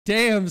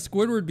Damn,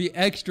 Squidward would be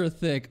extra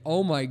thick.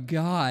 Oh my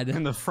god.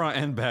 In the front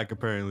and back,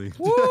 apparently.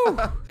 Woo!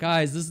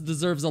 Guys, this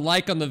deserves a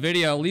like on the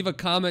video. Leave a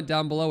comment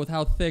down below with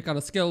how thick, on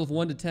a scale of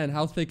 1 to 10,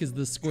 how thick is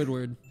this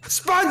Squidward?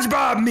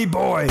 SpongeBob, me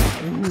boy!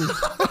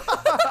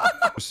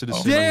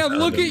 Damn,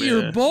 look at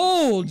your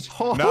bulge!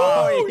 Oh,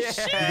 yeah. You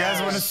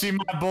guys want to see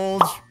my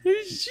bulge?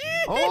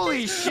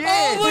 Holy shit!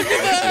 Oh, look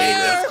at the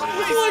hair!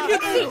 Look at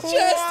the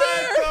chest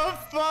hair!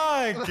 What the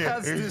fuck?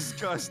 That's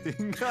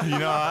disgusting. You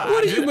know,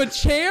 What are you,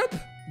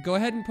 Machamp? Go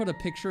ahead and put a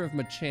picture of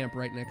Machamp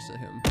right next to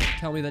him.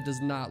 Tell me that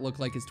does not look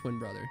like his twin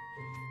brother.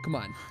 Come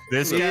on.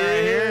 This guy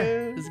right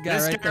here? This guy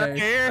right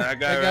there. That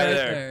guy right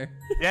there.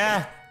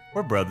 Yeah,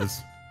 we're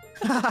brothers.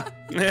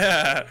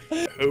 Yeah.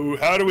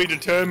 How do we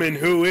determine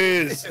who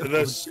is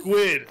the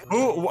squid?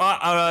 Ooh,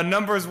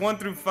 numbers 1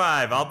 through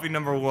 5. I'll be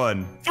number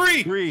 1.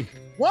 3. 3.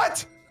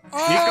 What?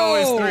 Nico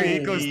is 3.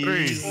 Nico's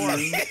 3.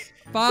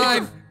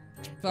 5.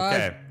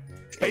 Okay.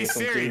 Hey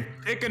Siri,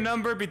 pick a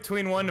number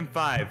between 1 and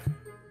 5.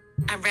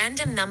 A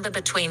random number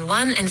between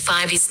 1 and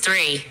 5 is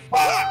 3.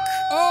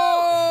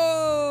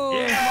 Oh!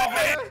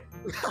 Yeah! Oh,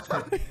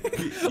 look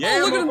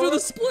at him do the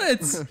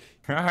splits!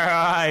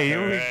 Alright,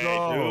 here we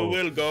go. Who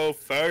will go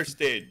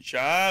first in?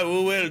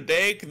 Who will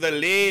take the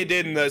lead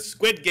in the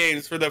Squid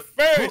Games for the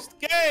first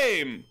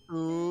game?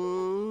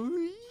 Oh!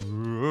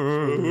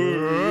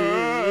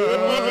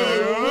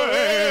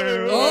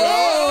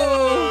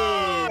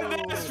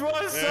 This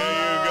was There you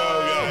go,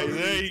 guys.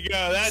 There you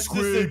go. That's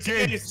Squid just a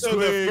game, taste of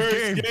the Squid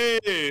first game,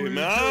 Squid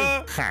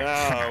huh?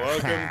 Now,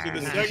 welcome to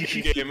the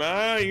second game,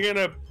 huh? You're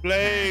gonna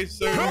play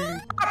some... You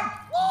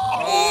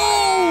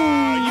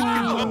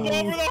can jump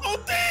over the whole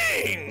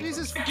thing!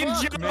 Jesus I can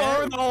fuck, jump man.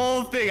 over the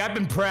whole thing. I've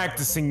been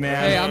practicing, man.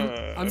 Hey,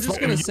 I'm just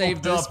gonna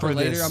save this for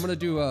later. this. I'm gonna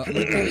do a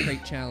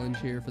crate challenge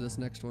here for this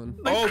next one.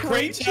 Oh,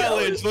 crate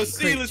challenge. Let's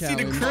see. Crate Let's see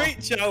the challenge.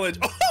 crate challenge.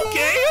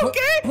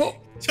 Okay.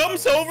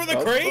 Jumps over the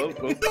crate.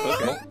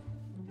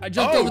 I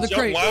jumped over the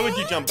crate. Why would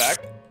you jump back?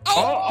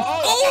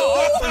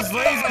 Those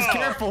lasers,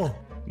 careful.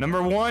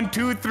 Number 1,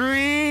 2,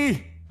 3.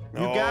 You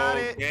got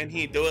it. Can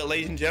he do it,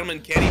 ladies and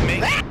gentlemen? Can he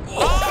make it?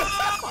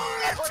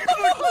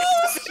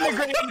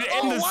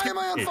 Why am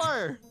I on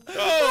fire?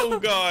 Oh,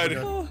 God.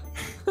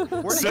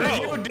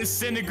 Sergio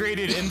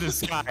disintegrated in the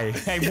sky.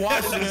 Hey,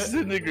 watch this.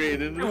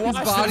 Disintegrated. His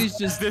body's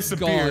just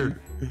disappeared.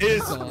 gone.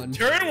 His Gone.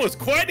 turn was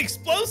quite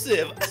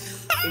explosive.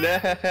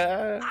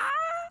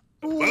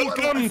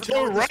 Welcome to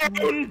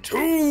round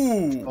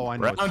 2. Oh, I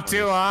know. Round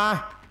 2,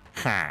 huh?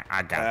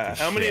 I got this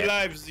How many shit.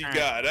 lives you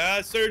got?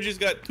 Sergio's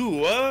got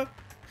 2, huh?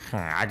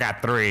 I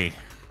got 3.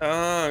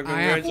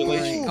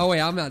 Congratulations. Oh wait,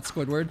 I'm not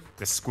Squidward.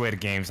 The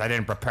Squid Games. I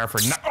didn't prepare for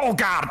oh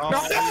God! Oh,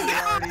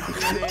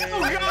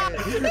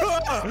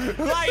 God!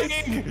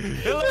 Lightning!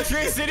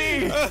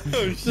 Electricity!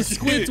 The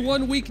squid's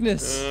one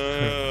weakness.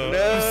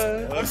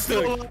 I'm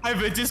still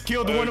alive. It just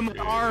killed one of my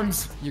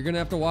arms. You're gonna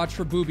have to watch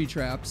for booby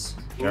traps.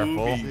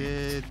 Careful.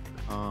 It,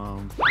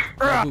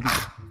 Booby.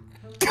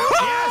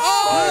 Yes!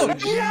 Oh!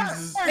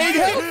 Jesus. It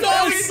helped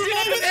us!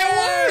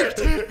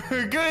 It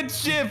worked! Good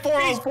shit,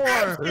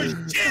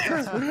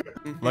 404.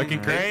 Lucky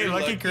crate,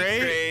 lucky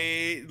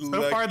crate.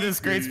 So far, this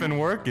crate's been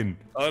working.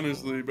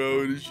 Honestly,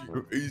 bro, this shit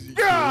crazy.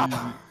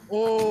 Yeah!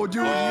 Oh, dude,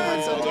 you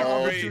had such an Great,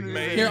 opportunity.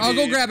 man. Here, I'll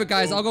go grab it,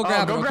 guys. I'll go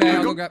grab it, go okay? grab it,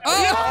 I'll go- go grab Oh!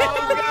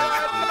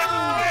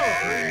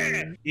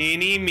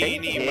 Eeny,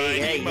 meeny,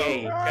 miny,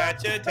 mo.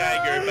 Catch a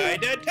tiger by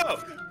the toe.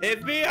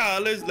 If he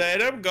hollers, let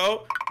him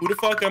go. Who the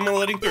fuck am I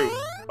letting through?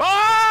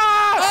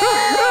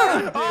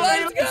 Oh!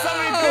 Let's go!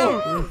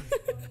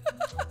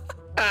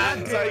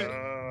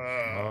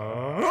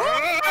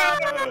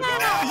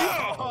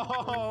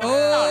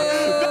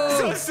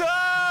 Oh! What's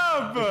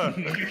up?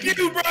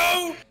 You,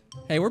 bro!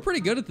 Hey, we're pretty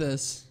good at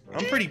this.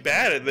 I'm pretty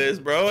bad at this,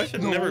 bro. I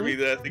should never be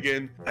that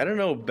again. I don't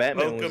know.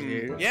 Batman was Welcome.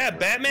 here. Yeah,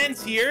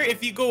 Batman's here.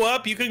 If you go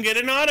up, you can get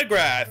an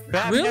autograph.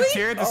 Batman's Really?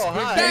 here at the Oh,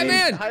 Squid hi. Game.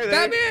 Batman! Hi there.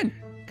 Batman!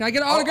 Can I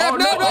get an autograph? oh,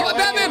 no, no, no, oh,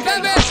 Batman! oh,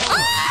 Batman!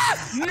 Ah!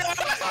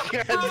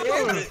 God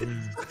damn it.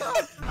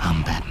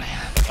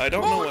 I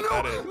don't know what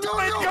that is. No,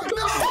 you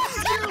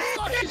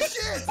fucking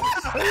shit.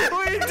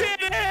 We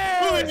did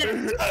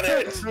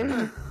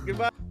it!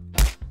 Goodbye.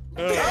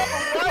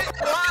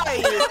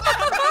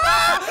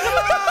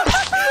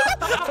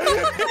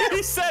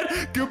 He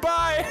said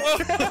goodbye.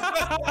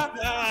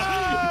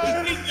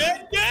 Is he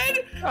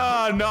dead?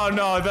 Oh,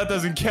 no, that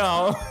doesn't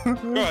count.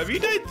 Bro, have you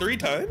died 3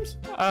 times?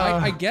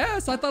 I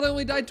guess. I thought I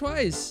only died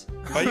twice.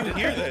 Why are you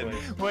here then?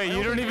 Wait,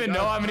 you don't even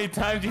know how many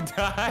times you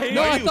died?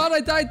 No, I thought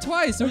I died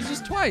twice. It was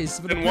just twice.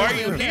 But Then why are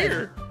apparently you I'm dead.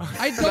 here?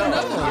 I don't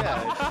know.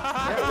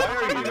 Why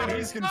are you?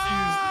 He's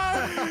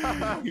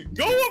confused.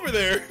 Go over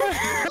there.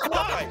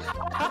 Fly.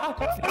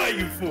 Fly,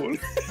 you fool.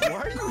 Why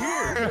are you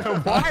here?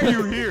 Why are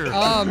you here?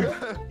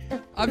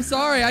 I'm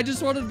sorry. I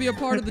just wanted to be a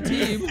part of the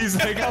team. He's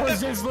like, I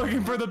was just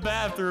looking for the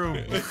bathroom.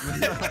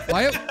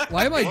 Why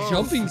am I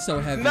jumping so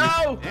heavy?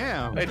 No!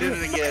 Damn. I did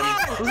it again.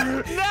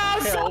 No,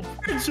 Serge!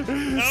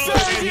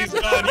 Oh, and he's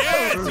gone.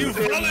 Yes, you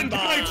fell into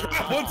my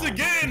trap once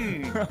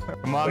again.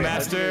 Come on, Wait,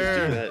 how'd you guys do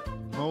master. that?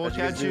 Oh, we'll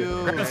catch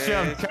you. Crouch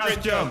jump,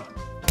 crouch jump.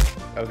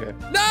 Okay.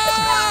 No! No,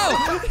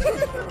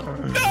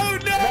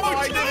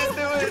 I didn't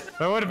do it.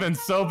 That would have been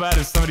so bad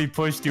if somebody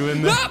pushed you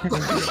in there.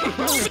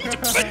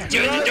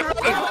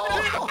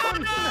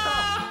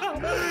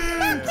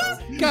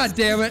 God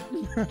damn it.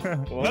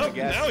 Well,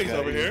 now he's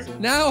over here.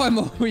 Now I'm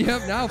over.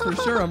 Yep, now for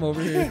sure I'm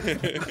over here.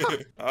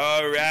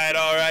 All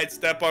right.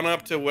 Step on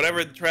up to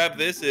whatever trap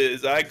this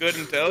is. I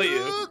couldn't tell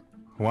you.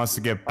 Who wants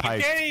to get I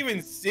piped? can't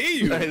even see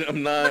you.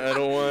 I'm not. I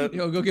don't want.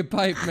 Yo, go get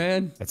piped,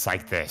 man. It's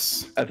like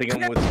this. I think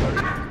I'm with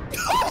Starter.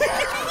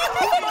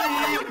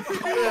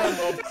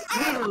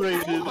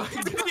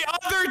 The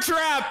other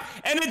trap,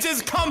 and it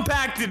just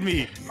compacted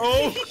me.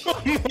 Oh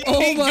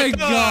my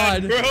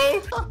God.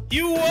 bro!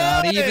 You won.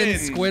 Not even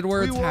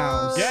Squidward's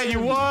house. Yeah, you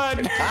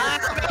won.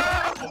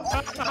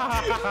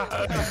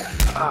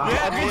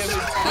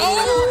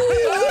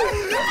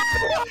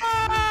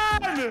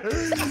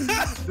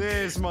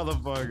 This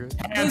motherfucker.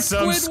 And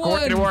some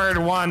Squid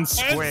Squidward won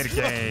Squid It's-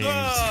 Games.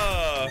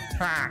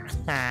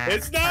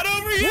 It's not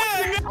over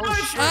yet.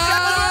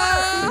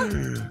 Ah!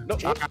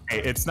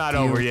 It's not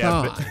over yet.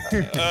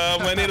 Huh.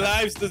 Many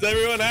lives does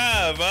everyone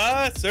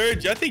have?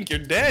 Serge, I think you're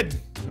dead.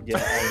 Yeah.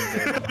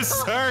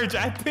 Serge,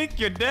 I think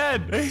you're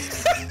dead.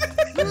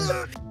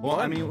 Well,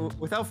 I mean,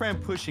 without Fran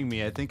pushing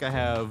me, I think I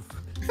have.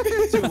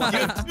 You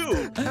have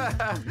two.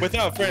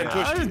 Without friend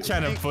push. I'm just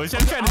trying to push.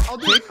 I'm trying to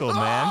tickle,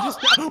 man. Just...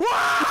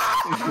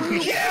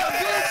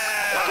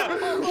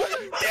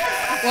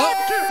 Well,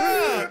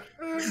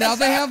 now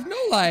they have no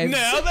lives.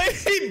 Now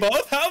they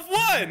both have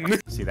one.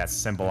 See that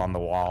symbol on the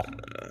wall?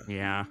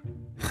 Yeah.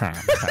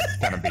 That's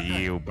gonna be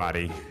you,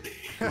 buddy.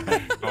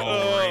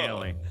 Oh,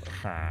 really?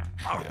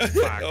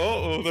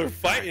 Oh, they're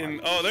fighting.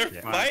 Oh, they're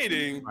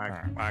fighting.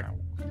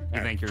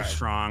 You think you're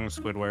strong,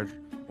 Squidward?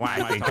 Why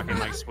am I talking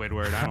like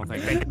Squidward? I don't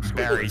think I'm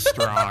very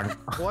strong.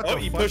 Oh,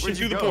 he pushed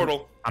into the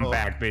portal. I'm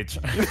back, bitch.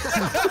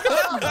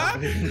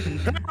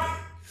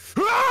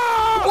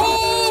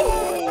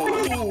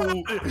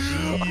 Oh! I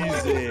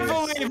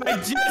believe I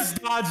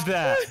just dodged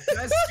that.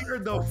 That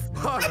scared the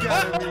fuck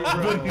out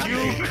of me,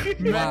 bro.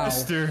 You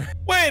master.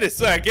 Wait a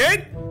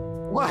second.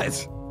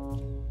 What?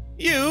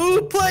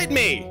 You played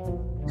me.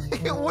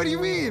 What do you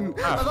mean? I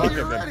fuck thought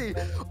you were it ready.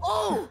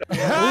 Oh!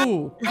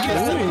 Ooh.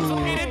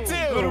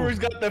 Squidward's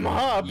got them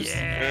hops.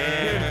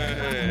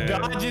 Yeah.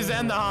 Dodges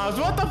and the hops.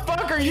 What the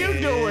fuck are you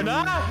doing,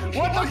 huh?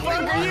 What the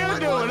fuck are you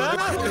doing, huh?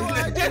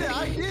 I did it.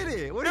 I did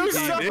it. What are Do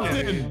you talking about?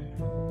 something.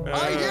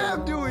 I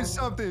am doing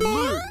something.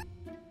 Look.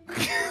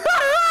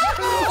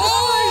 Oh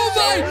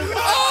my!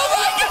 Oh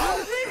my God!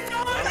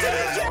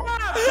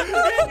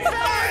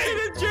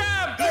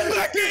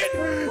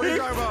 What are you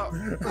talking about?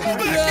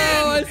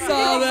 No, I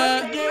saw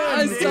that.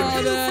 I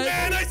saw that.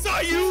 Man, I saw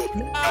you.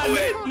 No,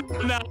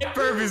 I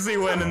purposely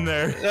went in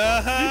there.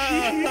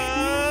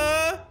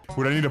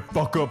 Would I need to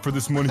fuck up for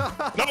this money?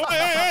 No,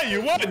 hey,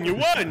 you won.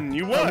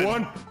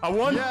 I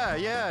won?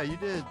 Yeah, you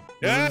did.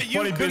 Yeah, This is you.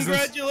 funny business.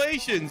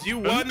 Congratulations, you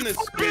won this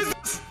quiz.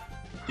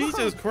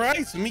 Jesus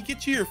Christ, let me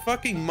get you your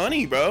fucking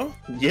money, bro.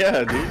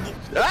 Yeah, dude.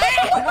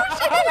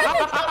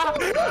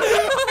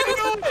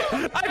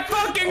 I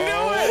fucking knew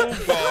Oh,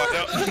 it!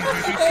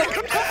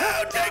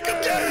 God. Take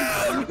him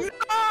down!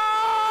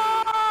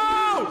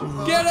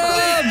 No! Get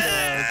him!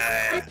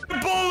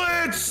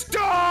 Bullet,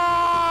 stop!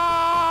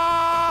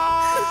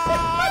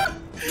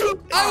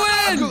 I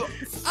win!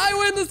 I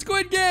win the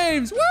Squid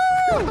Games! Woo!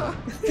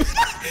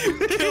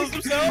 Kills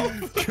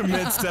himself.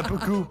 Commit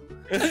seppuku.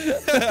 Hey,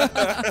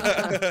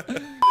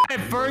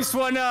 first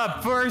one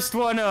up.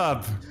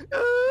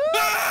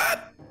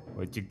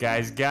 What you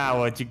guys got?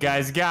 Huh?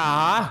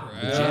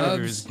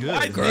 Grabs.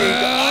 Good.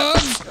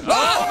 Grabs.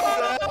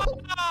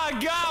 I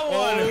got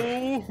one.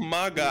 Oh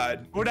my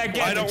God. What'd I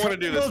get? I don't want to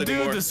do this Dude,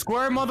 anymore. the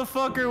square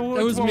motherfucker?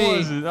 Which was one me.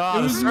 Was it? Oh, It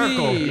the was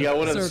circle. me. Yeah,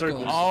 one of the Circles.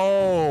 circles.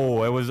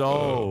 Oh, it was the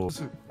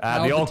old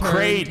Out the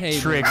crate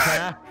turntable. trick,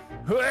 huh?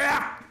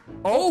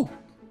 Oh,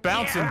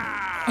 bouncing.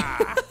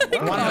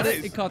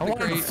 It caught the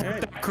crate.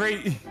 That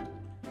crate.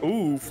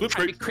 Ooh, flip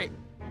rate. What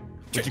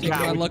you It got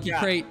got? lucky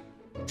crate.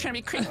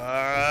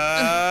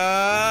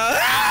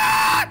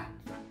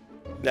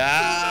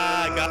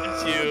 I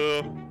got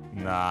you.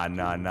 Nah.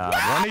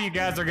 One of you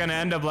guys are gonna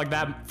end up like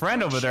that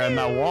friend over there on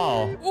that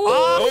wall. Ooh.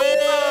 Oh!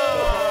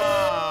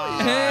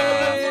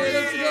 Hey,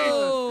 let's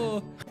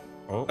go.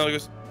 Oh. No, he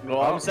goes,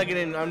 Well, I'm second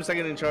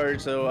in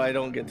charge, so I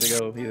don't get to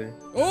go either.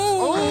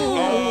 Oh.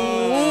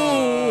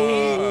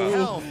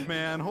 Health,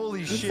 man.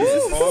 Holy shit.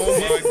 oh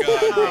my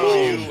God, bro,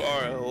 you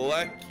are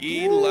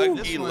lucky.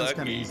 This one's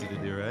kind of easy to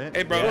do, right?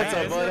 Hey, bro, Hey, what's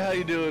up, bud? How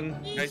you doing?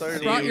 Nice Sorry to to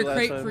see Brought see your last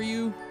crate time. for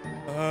you.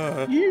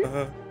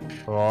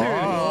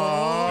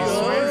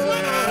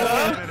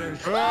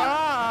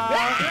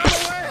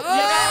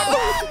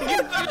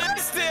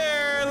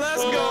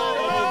 Let's Oh,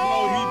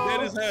 go. he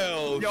dead as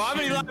hell. Yo, how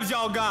many lives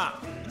y'all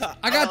got?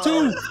 I got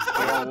 2.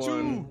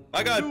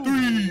 I got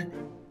 3.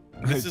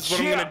 This is what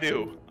I'm gonna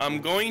do.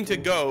 I'm going to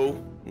go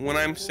when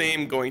I'm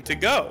saying going to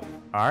go.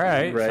 All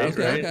right. Right.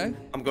 Okay.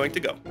 I'm going to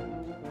go.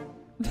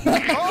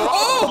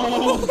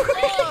 Oh,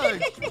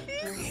 fuck!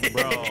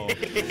 Bro.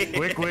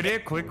 Quick with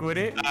it, quick with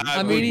it.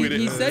 I mean,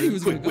 he said he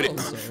was gonna go,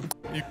 so.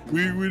 You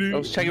quick with it? I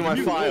was checking my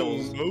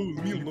files. Are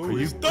you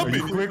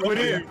quick with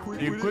it? Are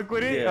you quick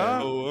with it? Yeah.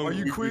 Huh? Are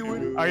you quick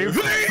with it? Are you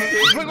quick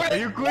with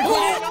it?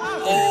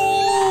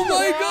 Oh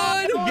my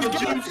God!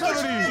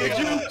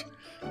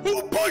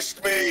 Who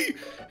pushed me?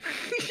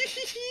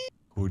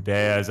 Who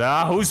dares?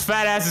 Whose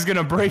fat ass is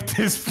gonna break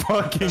this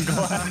fucking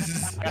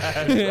glass?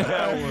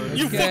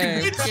 You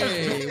fucking bitch.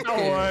 Okay. That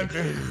one.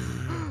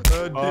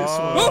 This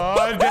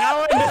one. That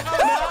one.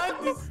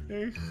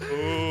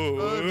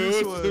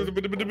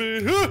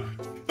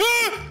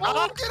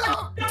 Oh, get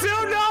up! Two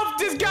nope,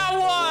 just got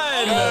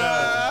one.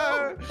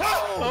 Oh!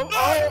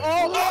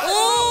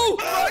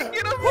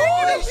 Get up!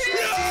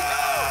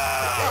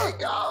 There you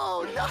go!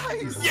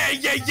 Nice!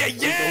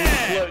 Yeah.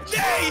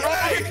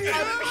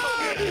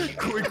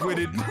 Quick with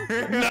it. No,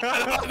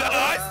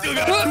 I still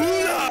got 2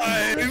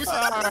 lives.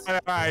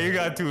 Alright, you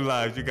got 2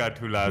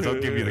 lives. I'll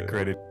give you the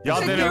credit.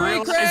 Y'all did a Victory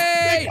real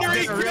crate!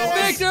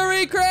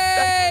 Victory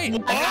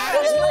crate!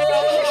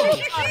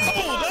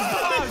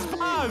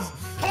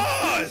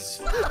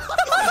 Pause.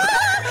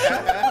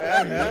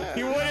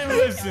 You wouldn't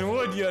listen,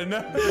 would you?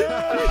 No.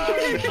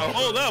 Now,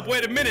 hold up.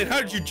 Wait a minute.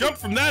 How did you jump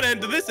from that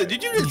end to this end?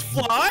 Did you just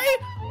fly?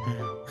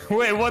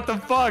 Wait, what the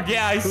fuck?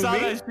 Yeah, I saw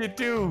that shit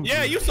too.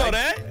 Yeah, you saw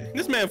that.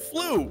 This man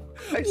flew.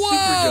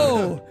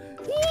 Whoa!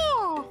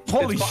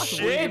 Holy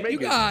shit! You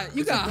got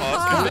Is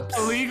hot. that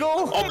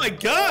illegal? Oh my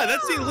God,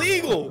 that's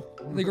illegal.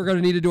 I think we're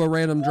gonna need to do a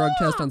random drug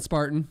test on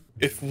Spartan.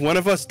 If one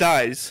of us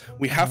dies,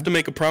 we have to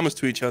make a promise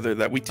to each other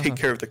that we take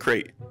care of the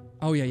crate.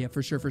 Oh yeah,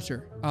 for sure.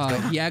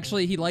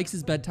 He likes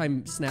his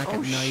bedtime snack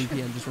at 9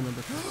 p.m. Just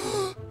remember.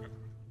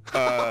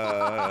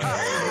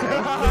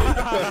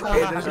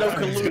 There's no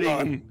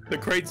colluding. The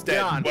crate's dead.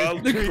 John. Well,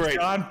 the crate.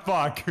 John,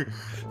 fuck.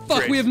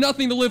 Fuck, we have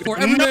nothing to live for.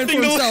 Every man for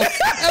himself.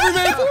 Every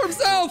man for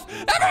himself.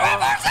 Every man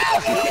for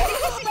himself.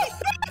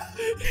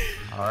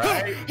 All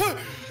right.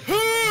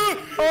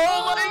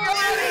 Oh my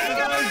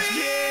God!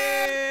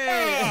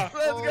 Yeah!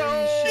 Let's go!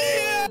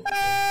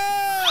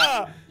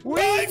 Yeah!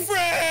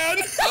 Boyfriend!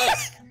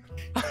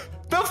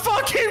 The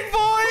fucking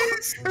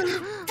voice!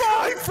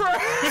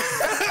 Boyfriend!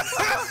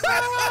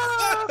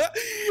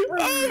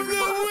 I'm the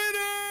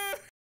winner!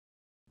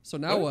 So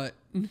now what?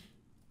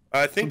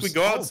 I think we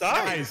go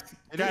outside.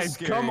 Guys,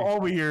 come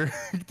over here.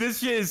 This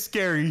shit is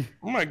scary.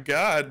 Oh my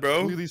God,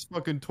 bro. Look at these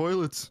fucking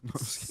toilets.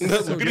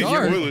 Look at your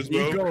dark. toilets,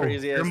 bro. Nico,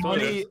 Crazy ass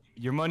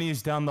your money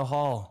is down the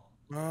hall.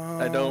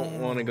 I don't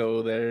want to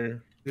go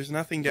there. There's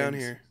nothing down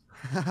here.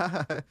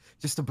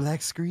 Just a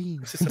black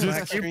screen. It's just a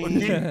black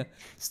screen.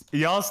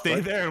 Y'all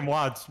stay there and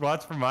watch.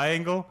 Watch from my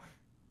angle.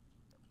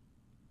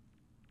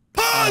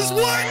 Pause!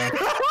 What?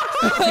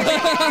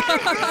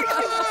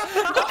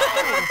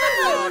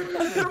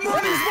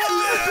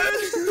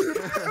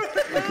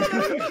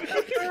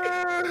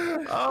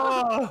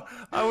 Oh,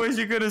 I wish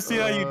you could have seen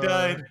how you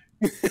died.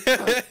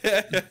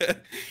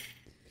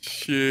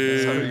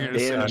 Shit.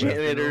 Damn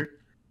janitor.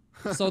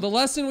 So the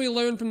lesson we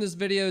learned from this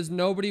video is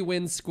nobody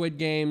wins Squid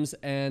Games,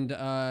 and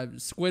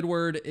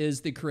Squidward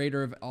is the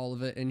creator of all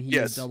of it, and he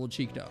is double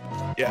cheeked up.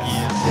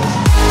 Yeah.